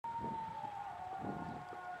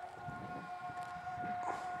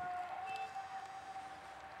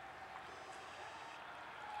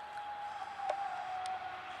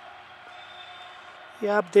ये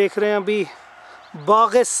आप देख रहे हैं अभी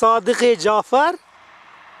बाग़ सादिक़ जाफ़र।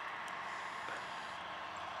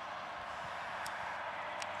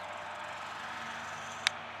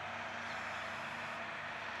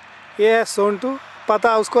 ये है सोंटू,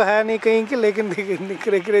 पता उसको है नहीं कहीं की, लेकिन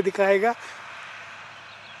निकरे दिखाएगा।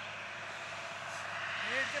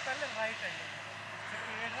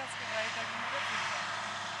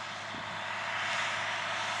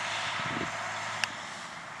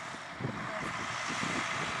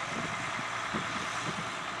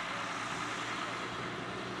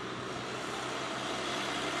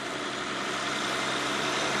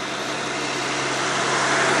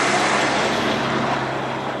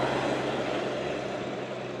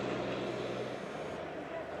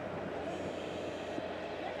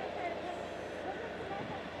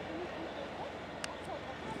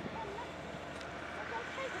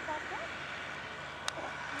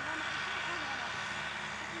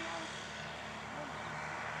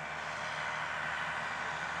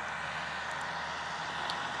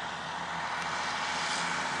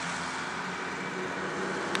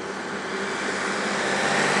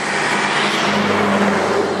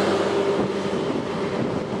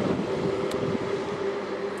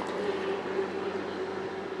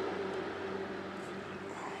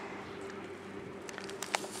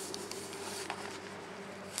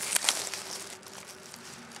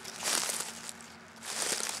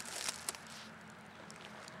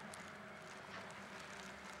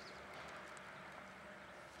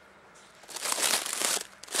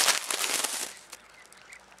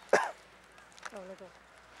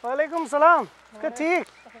 वालेकुम सलाम। ठीक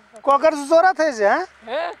कोकर ज़रूरत है जे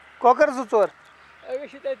हैं कोकर ज़रूर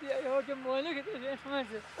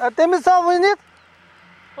तमिस सा वनित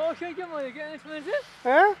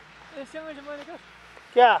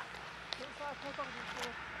क्या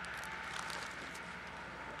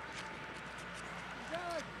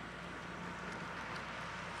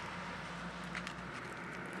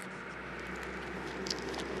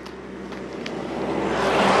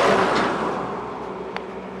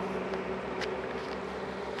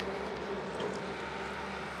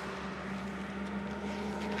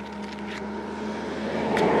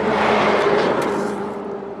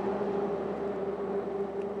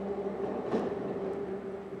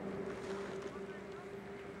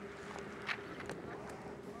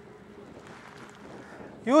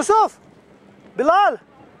यूसुफ बिलाल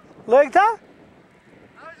लग था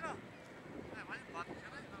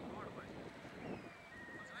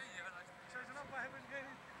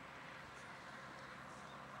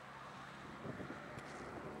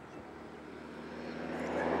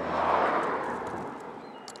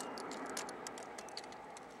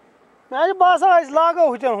मैं बासान लागो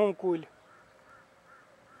हुन हम कुल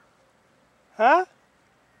हाँ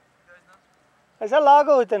ऐसा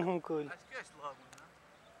लागो हुन हम कुल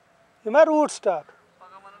ये रूट स्टॉक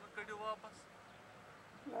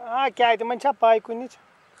हाँ क्या तिमन छा पाई कुन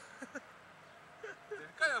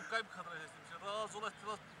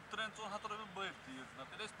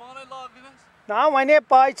ना वन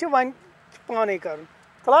पाई वन पाने कर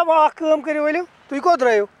चलो कम करो वलो तुम को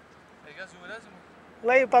द्रो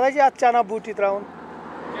पता अत चना बूटी त्रावन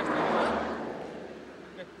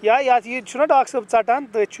या ये डॉक्टर साहब षटान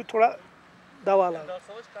तथ थोड़ा दवा ला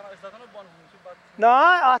ना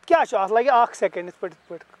अत क्या अत लगे 1 सेकंड इत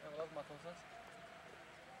पे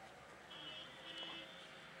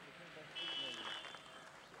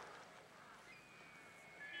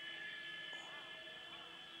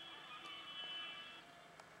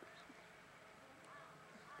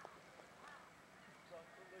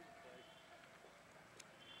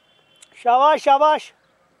शाबाश शाबाश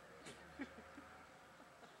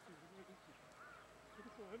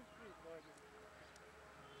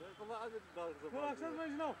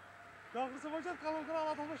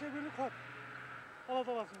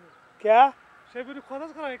क्या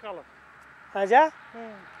अच्छा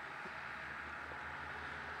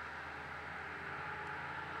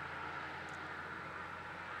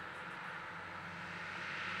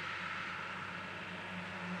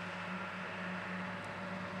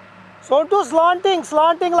सोटू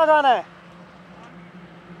स्लांटिंग लगाना है।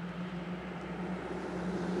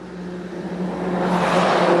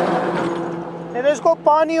 नहीं तो इसको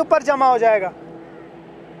पानी ऊपर जमा हो जाएगा।